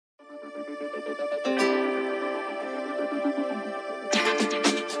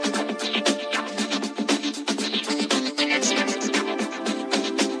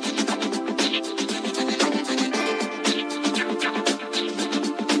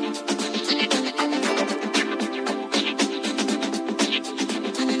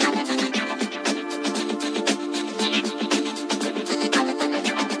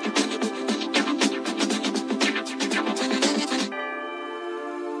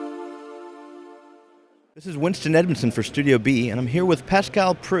This is Winston Edmondson for Studio B, and I'm here with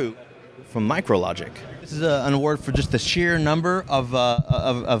Pascal Proulx from MicroLogic. This is an award for just the sheer number of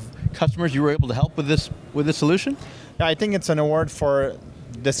customers you were able to help with this solution? Yeah, I think it's an award for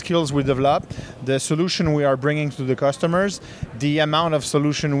the skills we developed, the solution we are bringing to the customers, the amount of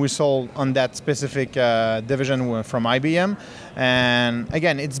solution we sold on that specific division from IBM, and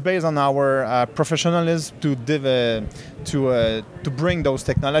again, it's based on our professionalism to bring those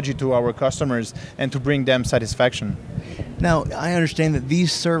technology to our customers and to bring them satisfaction. Now, I understand that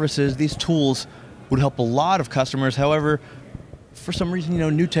these services, these tools, would help a lot of customers. However, for some reason,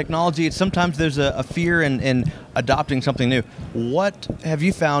 new technology, sometimes there's a fear in adopting something new. What have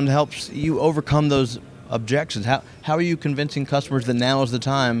you found helps you overcome those objections? How are you convincing customers that now is the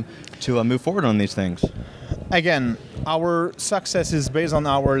time to move forward on these things? Again, our success is based on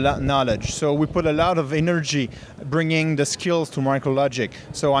our knowledge. So we put a lot of energy bringing the skills to MicroLogic.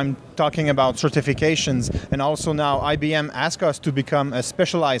 So I'm talking about certifications, and also now IBM asked us to become a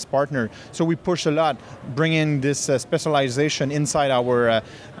specialized partner. So we push a lot, bringing this specialization inside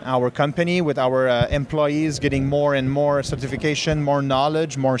our company with our employees, getting more and more certification, more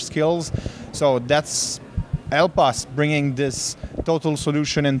knowledge, more skills. So that's help us bringing this total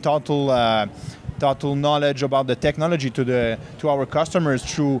solution and total knowledge about the technology to our customers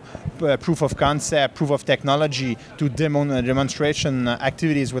through proof of concept, proof of technology, to demonstration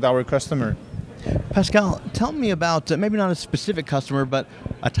activities with our customer. Pascal, tell me about maybe not a specific customer, but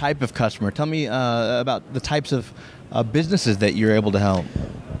a type of customer. Tell me about the types of businesses that you're able to help.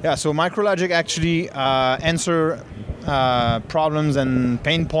 Yeah, so MicroLogic actually answer problems and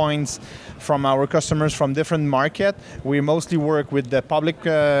pain points from our customers from different market. We mostly work with the public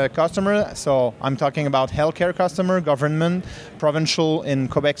customer, so I'm talking about healthcare customer, government, provincial in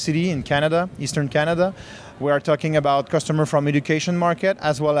Quebec City in Canada, Eastern Canada. We are talking about customer from education market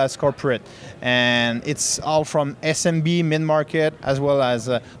as well as corporate. And it's all from SMB, mid-market, as well as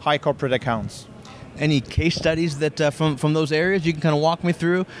high corporate accounts. Any case studies that from those areas you can kind of walk me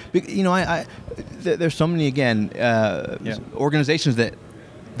through? There's so many, again, organizations that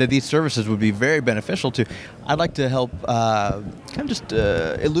these services would be very beneficial to. I'd like to help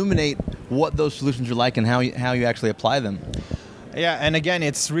illuminate what those solutions are like and how you actually apply them. Yeah, and again,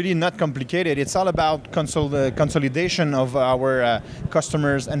 it's really not complicated. It's all about consolidation of our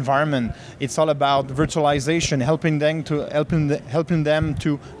customers' environment. It's all about virtualization, helping them to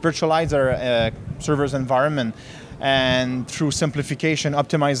virtualize their servers' environment. And through simplification,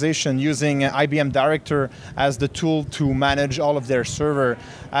 optimization, using IBM Director as the tool to manage all of their server,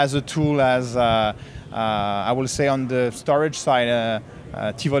 as a tool as, I will say on the storage side,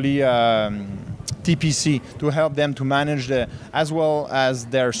 Tivoli TPC, to help them to manage as well as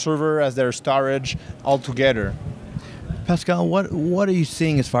their server, as their storage, all together. Pascal, what are you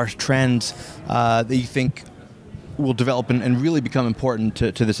seeing as far as trends that you think will develop and really become important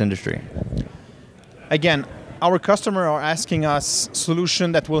to this industry? Again, our customers are asking us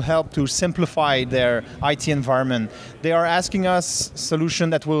solutions that will help to simplify their IT environment. They are asking us solutions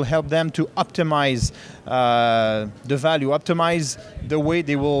that will help them to optimize the value, optimize the way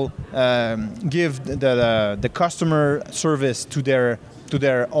they will give the customer service to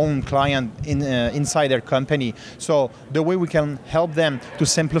their own client inside their company. So the way we can help them to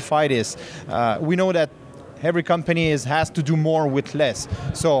simplify this, we know that every company has to do more with less.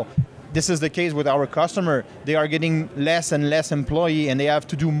 So this is the case with our customer. They are getting less and less employee, and they have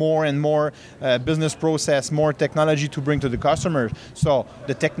to do more and more business process, more technology to bring to the customers. So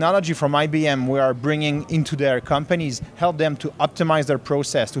the technology from IBM we are bringing into their companies help them to optimize their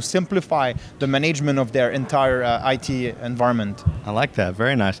process, to simplify the management of their entire IT environment. I like that.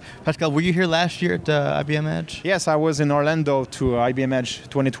 Very nice. Pascal, were you here last year at IBM Edge? Yes, I was in Orlando to IBM Edge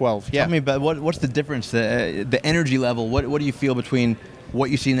 2012. Yeah. Tell me about what's the difference, the energy level. What do you feel between what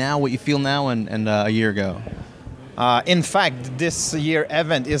you see now, what you feel now, and a year ago? In fact, this year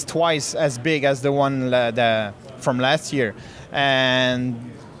event is twice as big as the one from last year.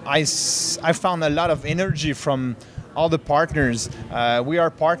 And I found a lot of energy from all the partners. We are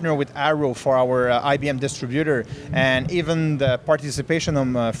partner with Arrow for our IBM distributor, and even the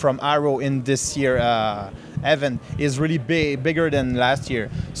participation from Arrow in this year event is really bigger than last year.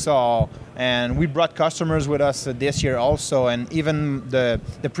 So, and we brought customers with us this year also, and even the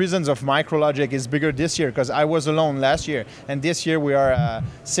presence of MicroLogic is bigger this year because I was alone last year, and this year we are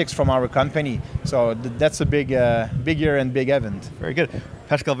 6 from our company. So that's a big year and big event. Very good.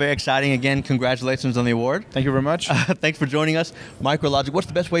 Pascal, very exciting. Again, congratulations on the award. Thank you very much. Thanks for joining us. MicroLogic, what's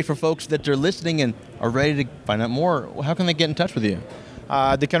the best way for folks that are listening and are ready to find out more? How can they get in touch with you?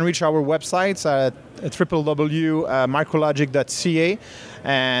 They can reach our websites at www.micrologic.ca,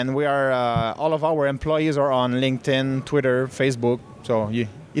 and we are all of our employees are on LinkedIn, Twitter, Facebook, so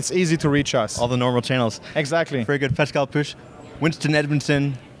it's easy to reach us. All the normal channels. Exactly. Very good. Pascal Proulx, Winston,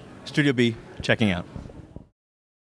 Edmondson, Studio B, checking out.